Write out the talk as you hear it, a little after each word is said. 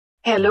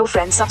Hello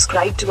friends,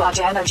 subscribe to our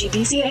channel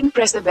GTC and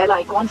press the bell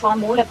icon for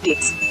more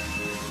updates.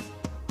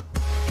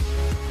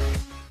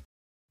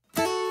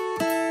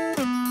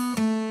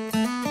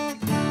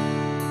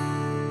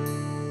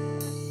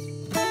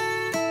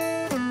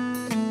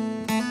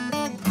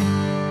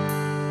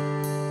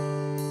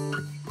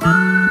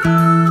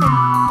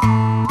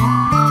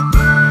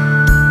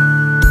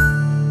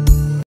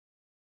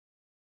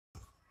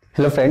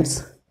 Hello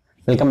friends,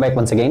 welcome back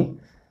once again.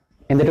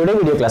 In the today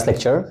video class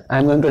lecture, I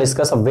am going to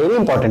discuss a very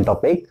important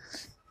topic,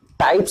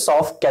 types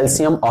of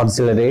calcium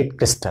oxalate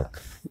crystal.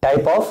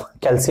 Type of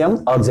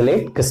calcium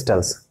oxalate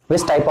crystals.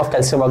 Which type of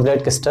calcium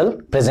oxalate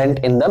crystal present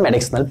in the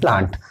medicinal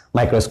plant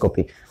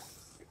microscopy.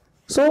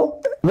 So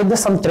with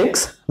some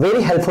tricks,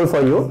 very helpful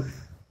for you.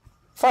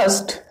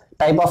 First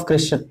type of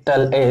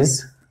crystal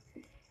is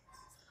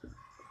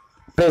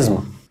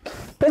prism.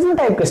 Prism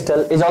type crystal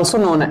is also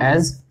known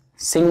as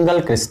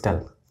single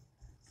crystal.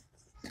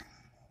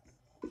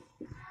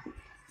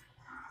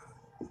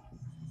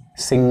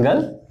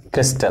 Single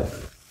crystal.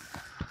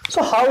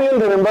 So how you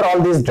will remember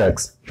all these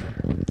drugs?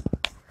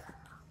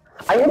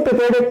 I have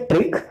prepared a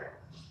trick.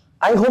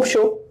 I hope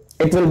so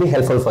it will be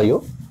helpful for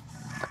you.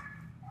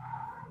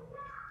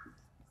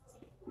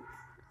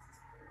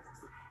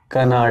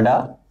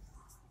 Canada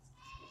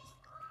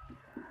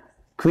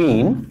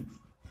Queen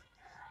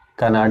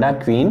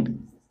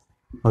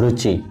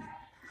𝘂𝙎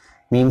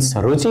means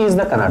Ruchi is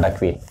the Canada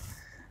Queen.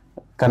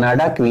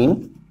 Canada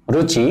Queen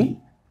𝘂𝙎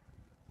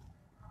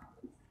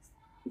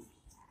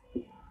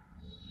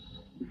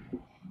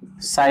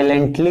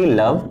silently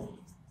love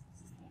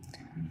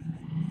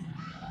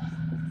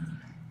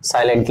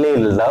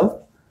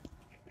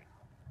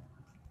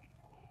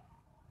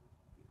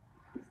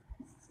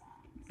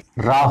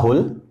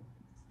Rahul,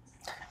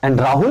 and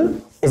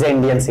Rahul is an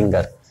Indian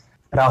singer.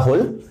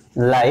 Rahul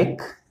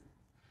like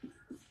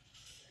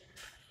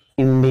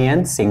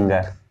Indian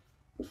singer.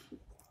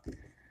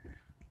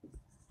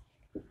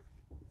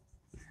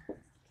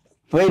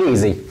 Very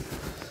easy.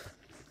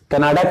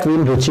 Canada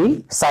Queen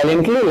𝘂𝙎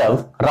silently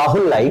love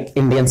Rahul like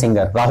Indian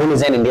singer. Rahul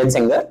is an Indian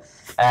singer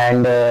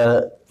and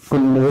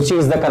𝘂𝙎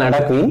is the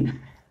Canada Queen.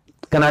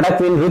 Canada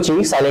Queen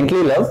𝘂𝙎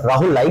silently love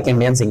Rahul like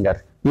Indian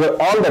singer.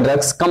 All the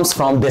drugs comes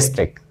from this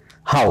trick.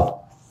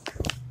 How?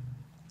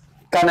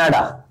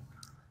 Canada.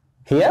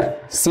 Here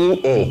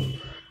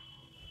Ca.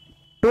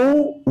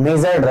 Two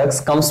major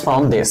drugs comes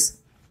from this.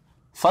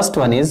 First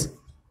one is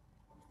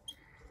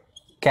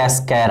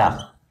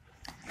cascara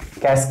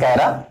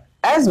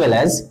as well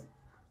as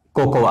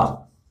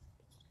cocoa.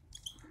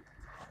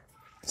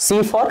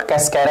 C for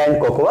cascara and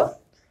cocoa.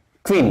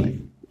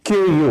 Queen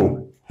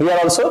Q. Here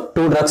also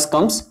two drugs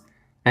comes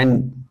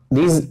and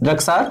these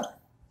drugs are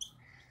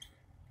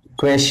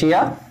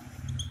𝘂𝙎𝙎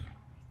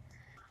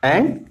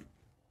and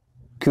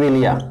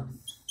𝘂𝙎𝙎.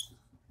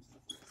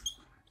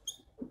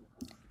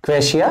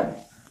 𝘂𝙎𝙎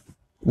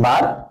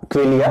bar,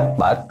 𝘂𝙎𝙎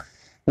bar.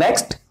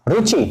 Next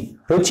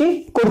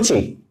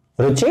𝘂𝙬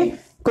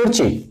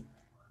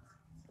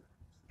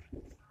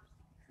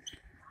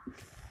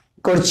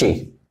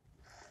𝘂𝙬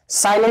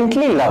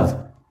silently love.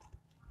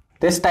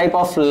 This type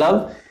of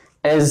love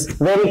is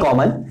very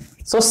common.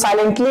 So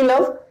silently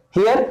love,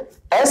 here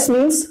S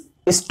means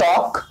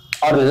stalk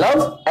or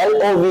love,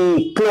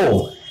 LOV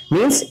clove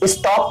means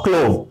stalk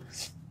clove.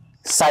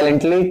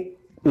 Silently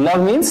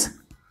love means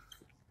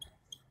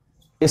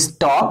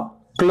stalk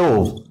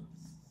clove,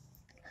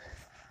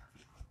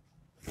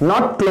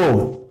 not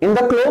clove. In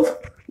the clove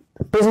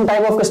prism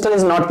type of crystal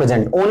is not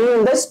present, only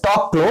in the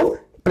stalk clove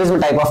prism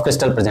type of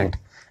crystal present.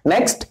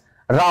 Next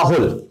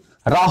Rahul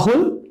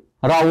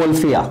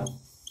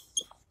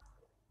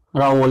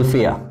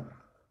𝘂𝙎𝙎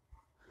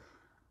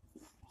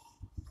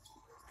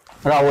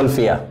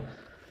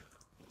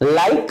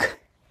like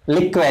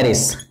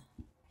𝘂𝙎𝙎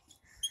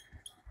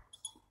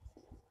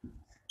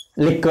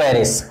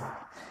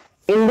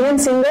Indian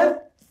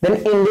singer,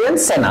 then Indian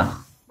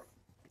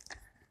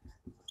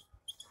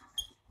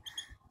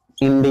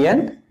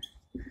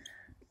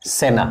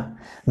Sena.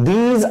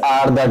 These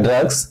are the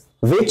drugs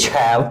which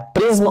have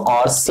prism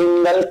or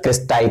single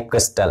type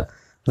crystal.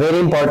 Very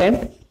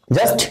important.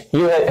 Just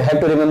you have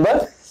to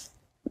remember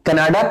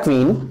Canada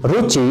Queen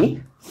𝘂𝙎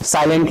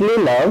silently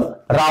love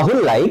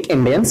Rahul like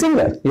Indian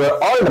singer.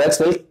 Your all drugs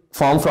will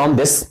form from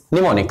this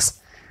mnemonics.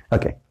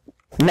 Okay.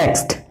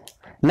 Next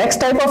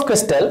type of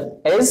crystal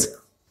is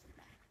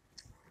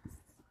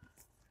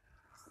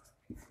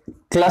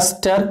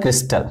cluster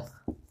crystal.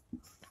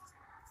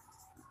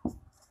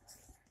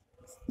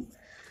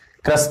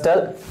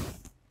 Cluster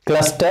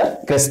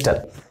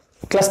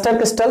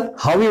crystal,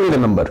 how you will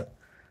remember?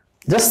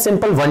 Just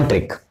simple one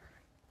trick.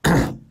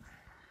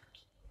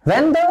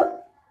 When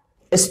the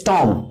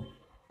storm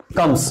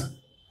comes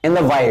in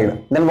the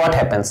wild, then what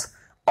happens?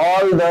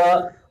 All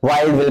the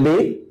wild will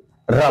be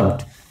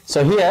rubbed.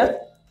 So here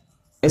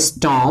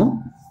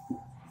storm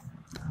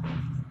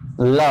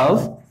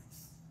love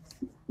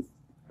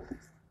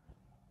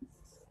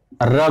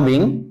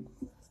rubbing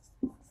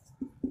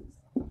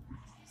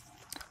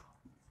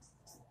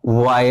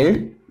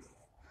wild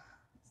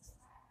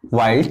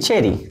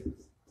cherry.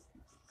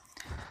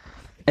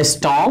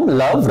 Storm,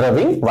 love,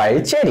 rubbing,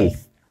 wild cherry.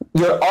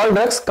 Your all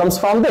drugs comes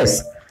from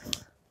this.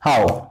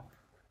 How?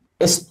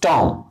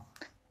 Storm,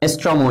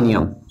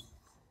 stramonium.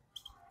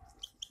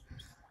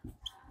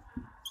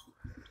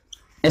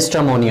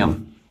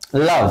 Stramonium.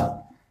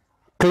 Love,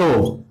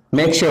 clove.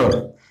 Make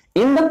sure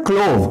in the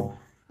clove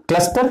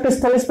cluster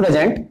crystal is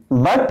present,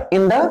 but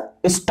in the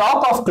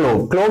stalk of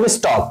clove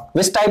stalk,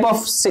 which type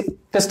of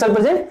crystal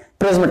present?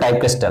 Prism type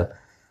crystal.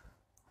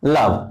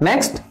 Love.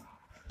 Next,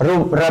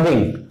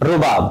 rubbing,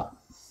 rhubarb.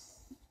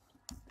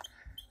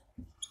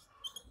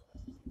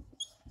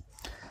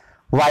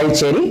 Wild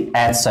cherry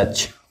as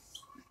such.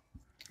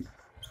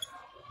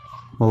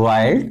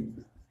 Wild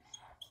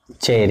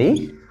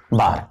cherry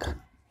bark.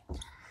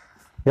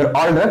 Your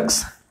all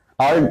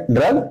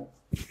drug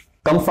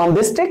come from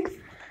this stick.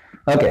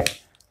 Okay.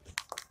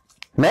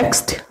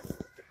 Next,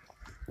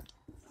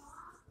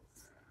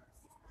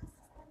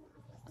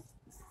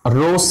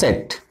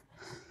 rosette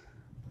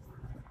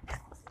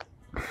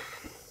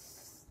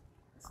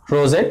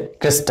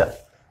crystal.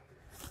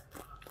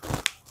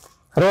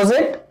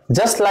 Rosette,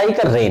 just like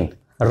a rain,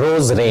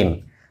 rose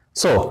rain.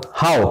 So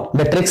how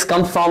the tricks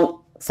come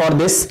from for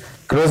this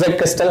rosette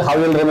crystal? How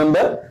you will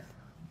remember?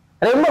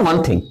 Remember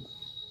one thing.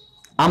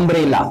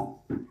 Umbrella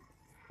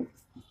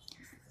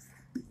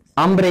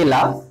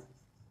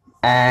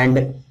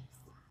and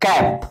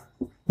cap.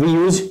 We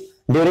use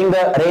during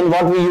the rain,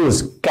 what we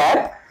use?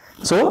 Cap.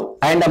 So,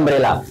 and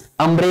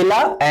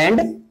umbrella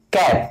and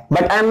cap,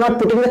 but I am not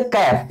putting the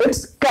cap,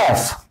 it's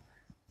calf.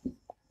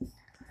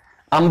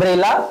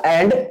 Umbrella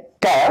and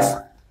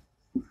calf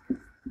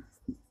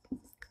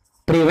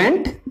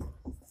prevent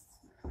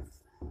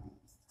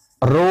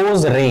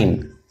rose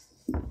rain.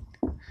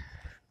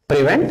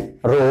 Prevent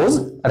rose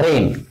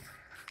rain.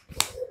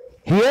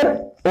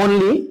 Here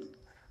only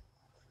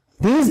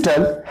these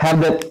drugs have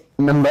the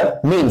number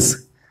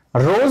means.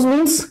 Rose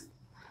means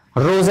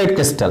rosette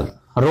crystal.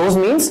 Rose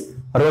means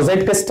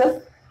rosette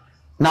crystal.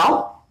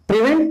 Now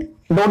prevent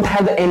don't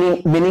have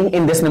any meaning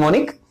in this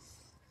mnemonic.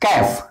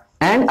 Calf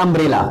and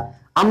umbrella.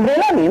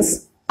 Umbrella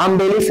means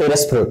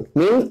umbelliferous fruit.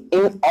 Means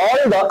in all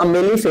the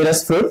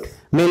umbelliferous fruit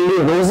mainly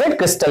rosette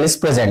crystal is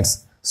present.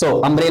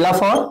 So umbrella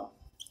for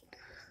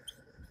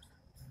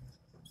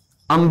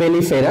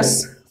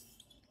umbelliferous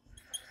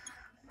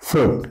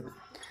fruit.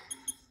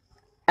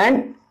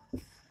 And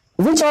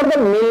which are the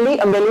mainly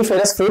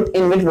umbelliferous fruit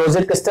in which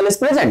rosette crystal is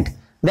present?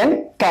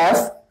 Then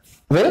calf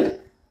will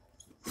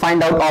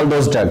find out all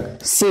those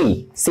drugs.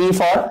 C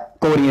for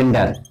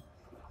coriander.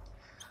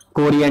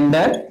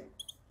 Coriander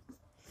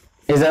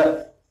is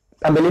a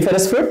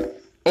umbelliferous fruit.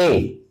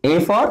 A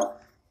for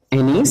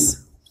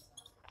anise.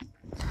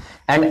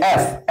 And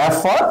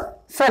F for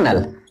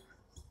fennel.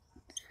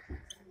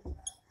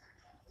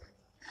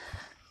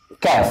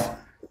 Calf,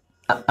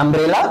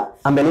 umbrella,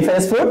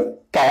 umbelliferous fruit,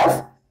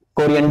 calf,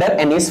 coriander,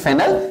 anise,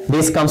 fennel.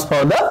 This comes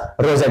for the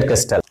rosette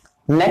crystal.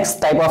 Next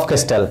type of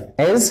crystal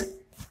is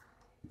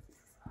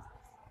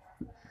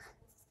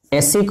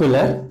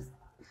acicular,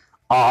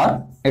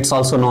 or it's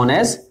also known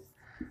as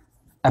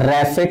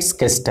Raffit's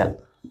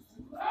crystal.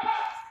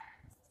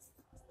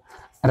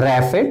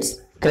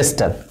 Raffit's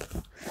crystal.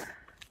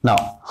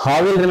 Now,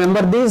 how will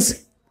remember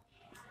this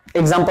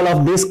example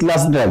of this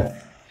class drug?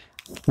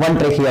 One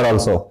trick here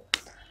also.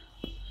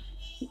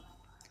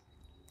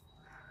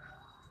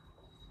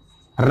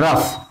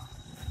 Rough.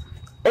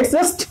 It's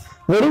just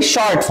very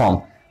short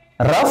form.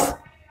 Rough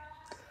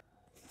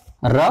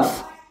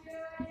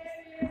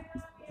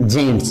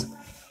jaints.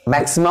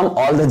 Maximum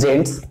all the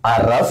jaints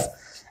are rough.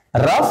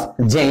 Rough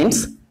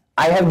jaints.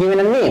 I have given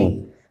a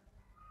name.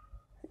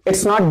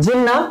 It's not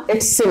Jinnah,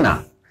 it's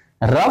Sinna.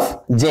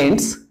 Rough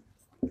jaints,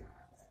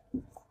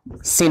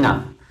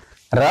 Sinna.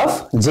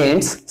 Rough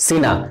jaints,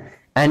 Sinna.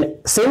 And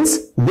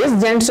since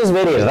this jaints is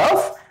very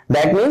rough,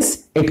 that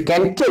means it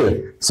can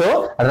kill.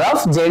 So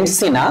rough jaints,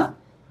 Sinna,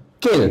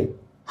 kill.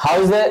 How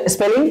is the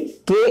spelling?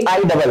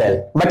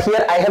 K-I-L-L. But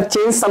here I have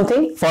changed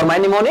something for my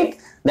mnemonic,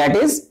 that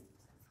is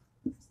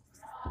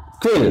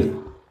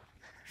quill.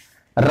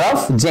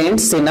 Rough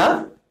jaints,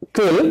 Sinna,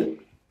 quill,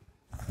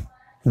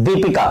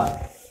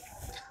 Deepika.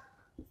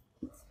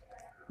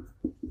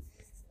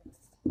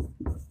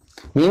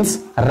 Means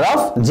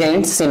rough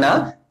jaints,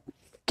 Sinna,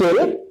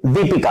 kill,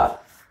 Deepika.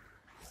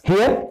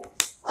 Here,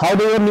 how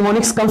do your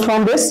mnemonics come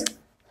from this?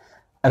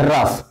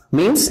 Rough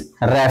means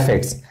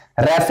Raffit's.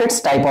 Raffit's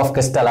type of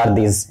crystal are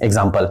these.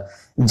 Example: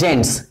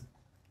 jaints,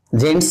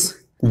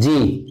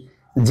 G,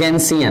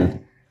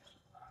 gentian.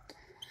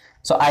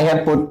 So I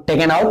have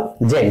taken out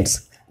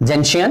jaints,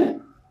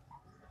 gentian,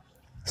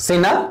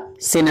 Sinna,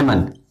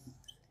 cinnamon,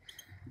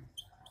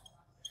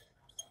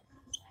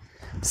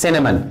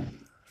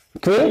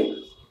 quill,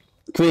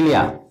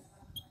 quillia.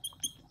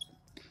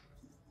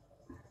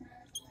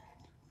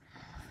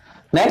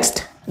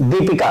 Next,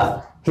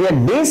 Deepika. Here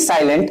D is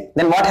silent,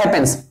 then what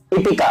happens?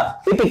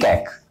 Ipecac.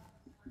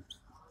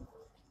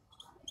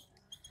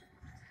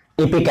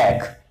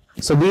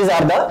 So these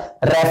are the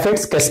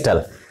Raffit's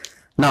crystal.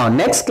 Now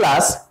next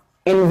class,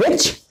 in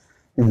which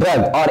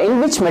drug or in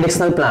which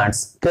medicinal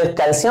plants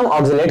calcium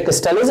oxalate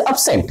crystal is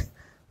absent?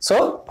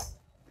 So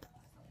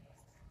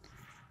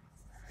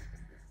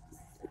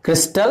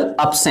crystal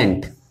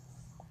absent.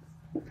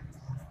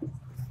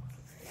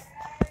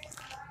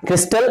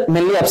 Crystal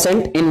mainly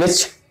absent in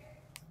which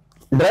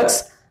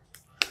drugs?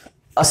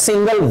 A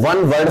single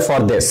one word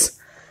for this.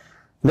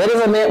 There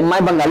is my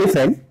Bengali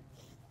friend,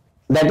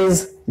 that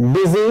is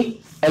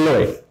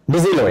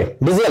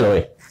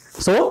𝘂𝙎𝙎𝙎𝙎𝙎.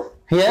 So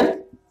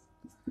here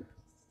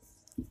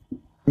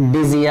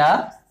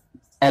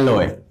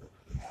𝘂𝙎𝙎𝙎𝙎.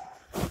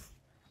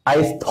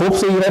 I hope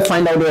so you have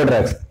find out your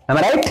drugs. Am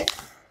I right?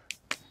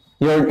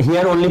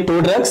 Here only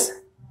two drugs.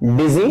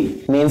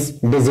 𝘂 means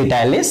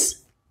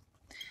digitalis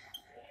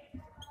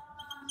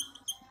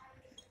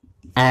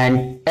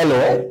and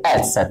𝘂𝙎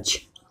as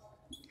such.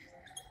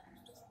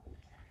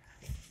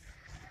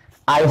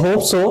 I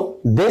hope so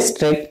this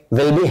trick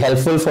will be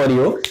helpful for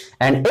you,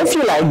 and if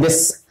you like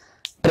this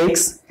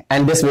tricks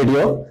and this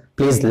video,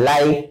 please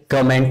like,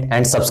 comment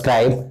and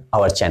subscribe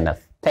our channel.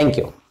 Thank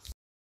you.